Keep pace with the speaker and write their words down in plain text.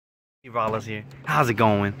Rollers here. How's it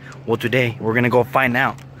going? Well, today we're gonna go find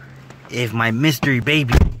out if my mystery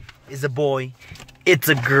baby is a boy, it's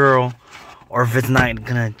a girl, or if it's not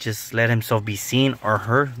gonna just let himself be seen or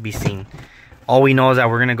her be seen. All we know is that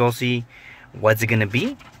we're gonna go see what's it gonna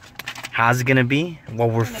be, how's it gonna be, what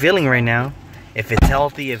we're feeling right now, if it's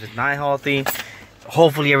healthy, if it's not healthy.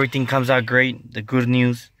 Hopefully everything comes out great, the good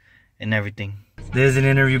news and everything. This is an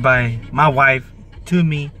interview by my wife to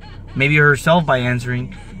me, maybe herself by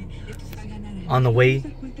answering, on the way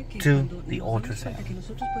to the ultrasound.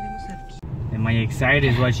 Am I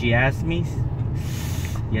excited is what she asked me?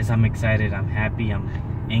 Yes, I'm excited, I'm happy, I'm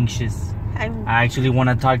anxious. I actually want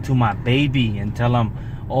to talk to my baby and tell him,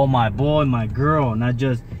 oh my boy, my girl, not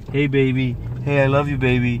just, hey baby, hey I love you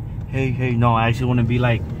baby, hey. No, I actually want to be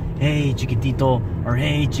like, hey chiquitito, or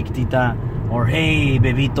hey chiquitita, or hey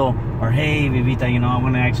bebito, or hey bebita, you know. I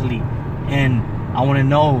want to actually, and I want to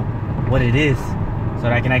know what it is so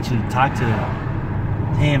that I can actually talk to them.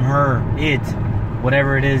 Him, her, it,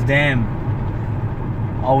 whatever it is, them.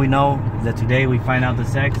 All we know is that today we find out the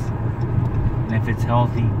sex and if it's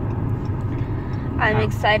healthy. I'm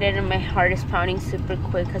excited and my heart is pounding super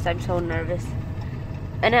quick because I'm so nervous.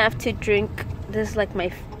 And I have to drink this like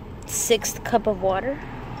my 6th cup of water.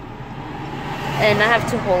 And I have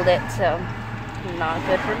to hold it, so not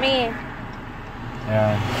good for me.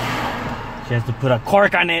 Yeah. She has to put a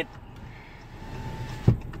cork on it.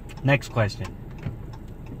 Next question.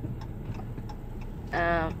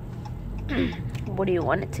 What do you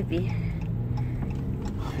want it to be?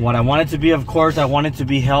 What I want it to be, of course, I want it to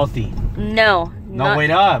be healthy. No,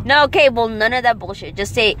 wait up. No, okay, well, none of that bullshit.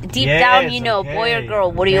 Just say deep down, you know, okay. Boy or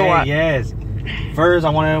girl. What do you want? Yes. First, I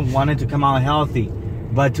want it to come out healthy.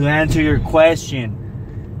 But to answer your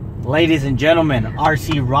question, ladies and gentlemen,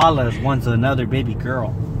 RC Rollas wants another baby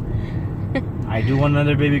girl. I do want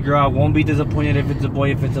another baby girl. I won't be disappointed if it's a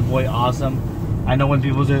boy. If it's a boy, awesome. I know when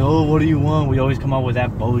people say, oh, what do you want? We always come up with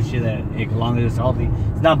that bullshit that as long as it's healthy.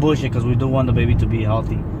 It's not bullshit because we do want the baby to be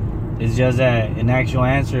healthy. It's just that an actual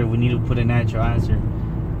answer, we need to put an actual answer.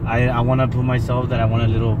 I want to put myself that I want a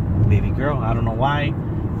little baby girl. I don't know why.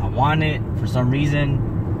 I want it for some reason.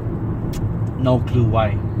 No clue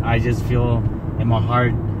why. I just feel in my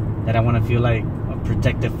heart that I want to feel like a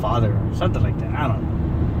protective father or something like that. I don't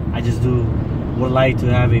know. I just would like to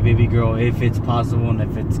have a baby girl if it's possible and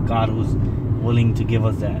if it's God who's willing to give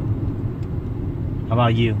us that. How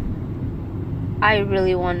about you? I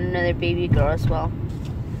really want another baby girl as well.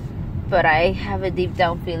 But I have a deep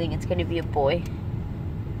down feeling it's going to be a boy.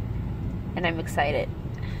 And I'm excited.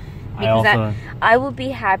 Because I will be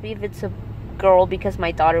happy if it's a girl because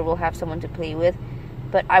my daughter will have someone to play with.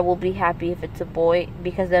 But I will be happy if it's a boy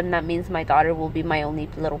because then that means my daughter will be my only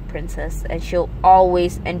little princess. And she'll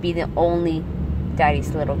always be the only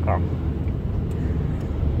daddy's little girl.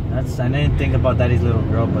 I didn't think about daddy's little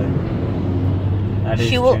girl, but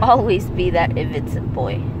she will always be that if it's a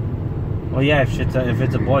boy. Well, yeah, if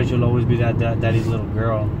it's a boy, she'll always be that daddy's little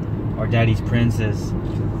girl or daddy's princess.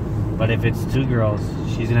 But if it's two girls,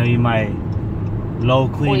 she's gonna be my low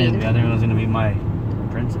queen. And the other one's gonna be my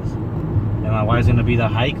princess, and my wife's gonna be the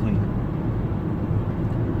high queen,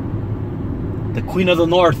 the queen of the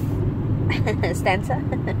north. Stanza?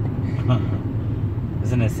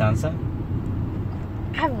 Isn't it Sansa?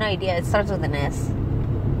 I have no idea. It starts with an S.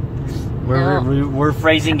 We're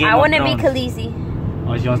phrasing Game I want to be Thrones. Khaleesi.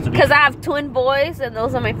 Oh, she wants to be. Because I have twin boys, and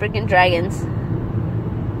those are my freaking dragons.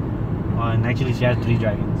 Oh, and actually, she has 3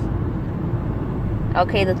 dragons.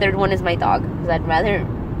 Okay, the 3rd one is my dog. Because I'd rather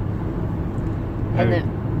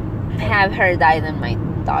have her die than my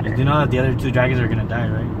daughter. You know that the other 2 dragons are gonna die,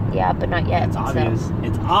 right? Yeah, but not yet. It's obvious. So.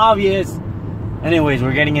 It's obvious. Anyways,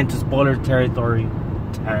 we're getting into spoiler territory.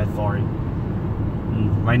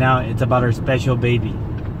 Right now, it's about her special baby.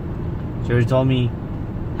 She already told me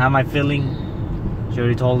how am I feeling. She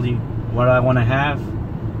already told you what I want to have.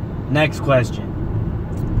 Next question.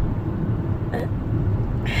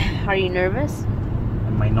 Are you nervous?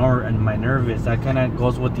 Am I nervous? That kind of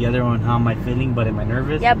goes with the other one. How am I feeling? But am I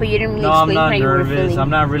nervous? Yeah, but you didn't really I'm explain not how you were feeling.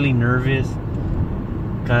 I'm not really nervous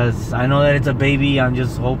because I know that it's a baby. I'm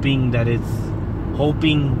just hoping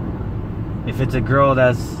if it's a girl,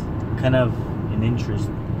 that's kind of an interest.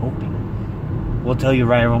 Hoping. We'll tell you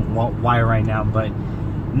why right now, but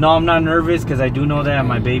no, I'm not nervous because I do know that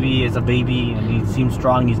my baby is a baby and he seems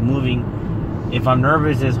strong, he's moving. If I'm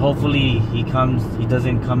nervous is hopefully he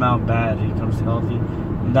doesn't come out bad, he comes healthy.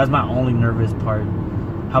 And that's my only nervous part.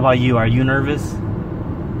 How about you? Are you nervous?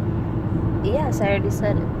 Yes, I already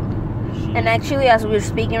said it. And actually, as we're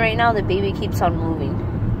speaking right now, the baby keeps on moving.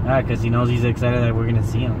 Yeah, because he knows he's excited that we're gonna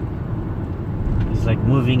see him. He's like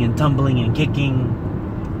moving and tumbling and kicking.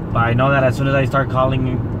 But I know that as soon as I start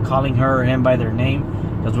calling her or him by their name,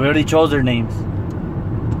 because we already chose their names,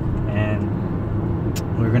 and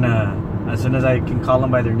we're gonna, as soon as I can call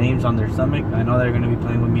them by their names on their stomach, I know they're gonna be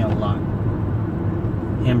playing with me a lot.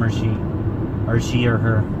 Him or she or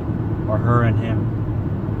her, or her and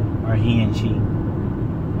him, or he and she,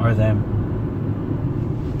 or them.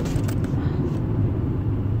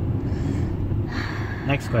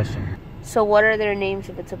 Next question. So what are their names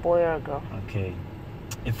if it's a boy or a girl? Okay.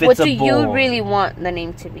 If it's what a do boy, you really want the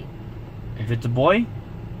name to be? If it's a boy,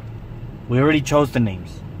 we already chose the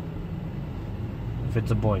names. If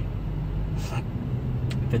it's a boy.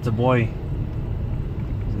 If it's a boy,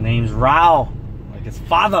 his name's Rao, like his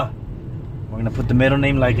father. We're gonna put the middle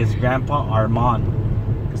name like his grandpa, Armand.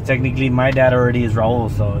 Because technically my dad already is Raul,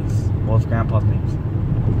 so it's both grandpa's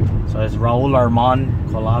names. So it's Raul Armand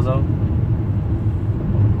Colazo.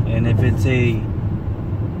 And if it's a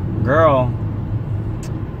girl,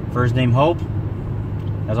 first name Hope.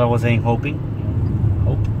 That's why I was saying hoping.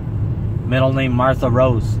 Hope. Middle name Martha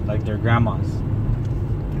Rose, like their grandmas.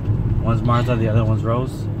 One's Martha, the other one's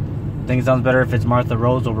Rose. I think it sounds better if it's Martha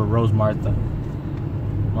Rose over Rose Martha.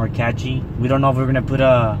 More catchy. We don't know if we're gonna put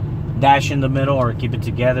a dash in the middle or keep it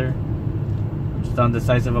together. I'm just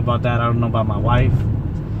undecisive about that. I don't know about my wife.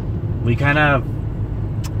 We kind of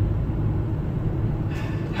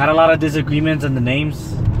had a lot of disagreements in the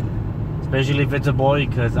names, especially if it's a boy,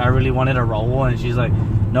 because I really wanted a Raul, and she's like,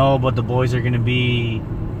 no, but the boys are gonna be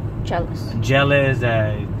jealous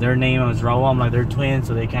that their name is Raul. I'm like, they're twins,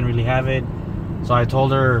 so they can't really have it. So I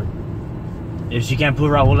told her if she can't put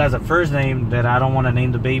Raul as a first name, that I don't want to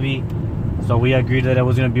name the baby. So we agreed that it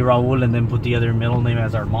was gonna be Raul, and then put the other middle name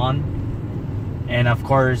as Armand. And of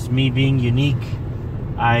course, me being unique,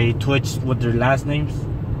 I twitched with their last names.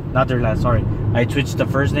 Not their last, sorry. I twitched the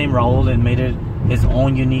first name, Raul, and made it his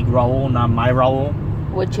own unique Raul, not my Raul.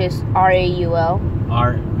 Which is R-A-U-L.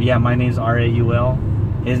 Yeah, my name's R-A-U-L.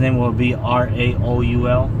 His name will be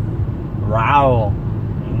R-A-O-U-L. Raul.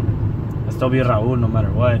 I'll still be Raul no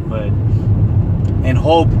matter what, but... And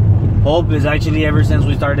Hope. Hope is actually, ever since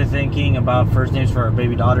we started thinking about first names for our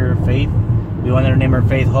baby daughter, Faith. We wanted to name her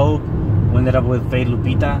Faith Hope. We ended up with Faith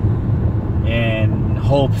Lupita. And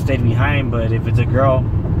Hope stayed behind, but if it's a girl,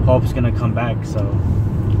 Hope's gonna come back, so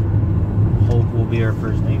Hope will be her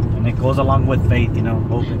first name. And it goes along with Faith, you know,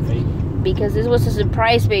 Hope and Faith. Because this was a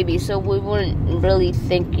surprise baby, so we weren't really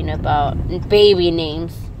thinking about baby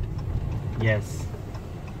names. Yes.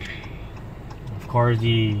 Of course,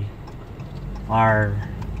 our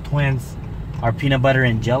twins are peanut butter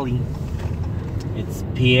and jelly. It's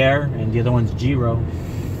Pierre, and the other one's Giro.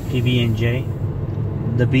 PB and J.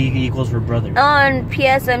 The B equals for brothers. Oh, and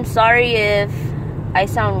P.S. I'm sorry if I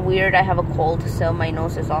sound weird. I have a cold, so my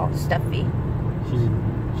nose is all stuffy.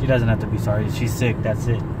 She doesn't have to be sorry. She's sick. That's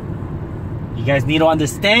it. You guys need to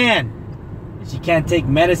understand that she can't take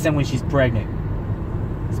medicine when she's pregnant.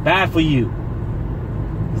 It's bad for you.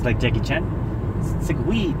 It's like Jackie Chan. It's sick of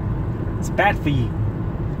weed. It's bad for you.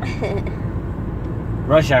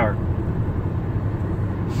 Rush hour.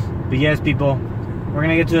 But yes, people, we're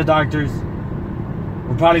gonna get to the doctors.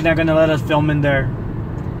 We're probably not gonna let us film in there.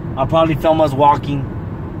 I'll probably film us walking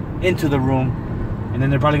into the room, and then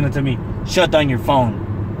they're probably gonna tell me, shut down your phone.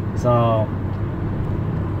 So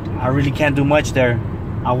I really can't do much there.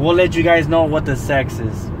 I will let you guys know what the sex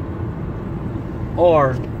is,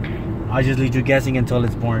 or I'll just leave you guessing until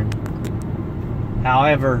it's born.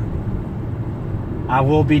 However, I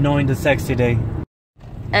will be knowing the sex today.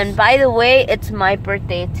 And by the way, it's my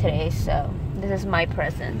birthday today, so this is my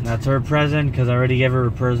present. That's her present, because I already gave her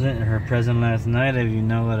her present last night, if you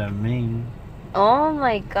know what I mean. Oh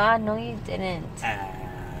my god, no you didn't.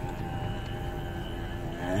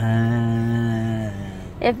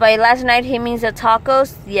 If by last night he means the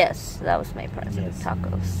tacos, yes, that was my present. Yes.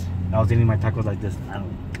 Tacos. I was eating my tacos like this. I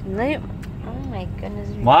don't... Oh my goodness.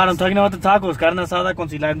 What? I'm talking about the tacos. Carne asada con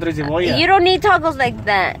cilantro y cebolla. You don't need tacos like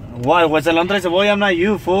that. What? With cilantro y cebolla? I'm not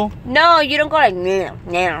you, fool. No, you don't go like, no.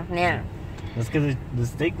 That's because the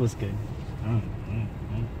steak was good.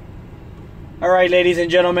 Alright, ladies and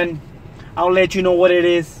gentlemen. I'll let you know what it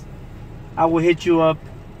is. I will hit you up.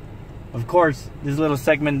 Of course, this little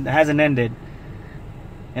segment hasn't ended.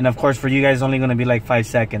 And of course, for you guys, it's only going to be like 5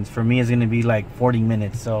 seconds. For me, it's going to be like 40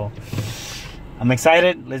 minutes. So, I'm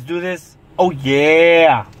excited. Let's do this. Oh,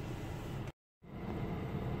 yeah.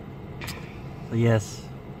 So, yes.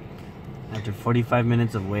 After 45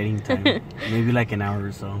 minutes of waiting time. Maybe like an hour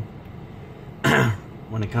or so.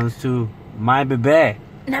 When it comes to my bebé.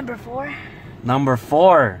 Number 4. Number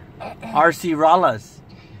 4. RC Rollas.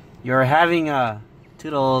 You're having a...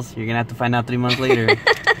 Toodles. You're going to have to find out 3 months later.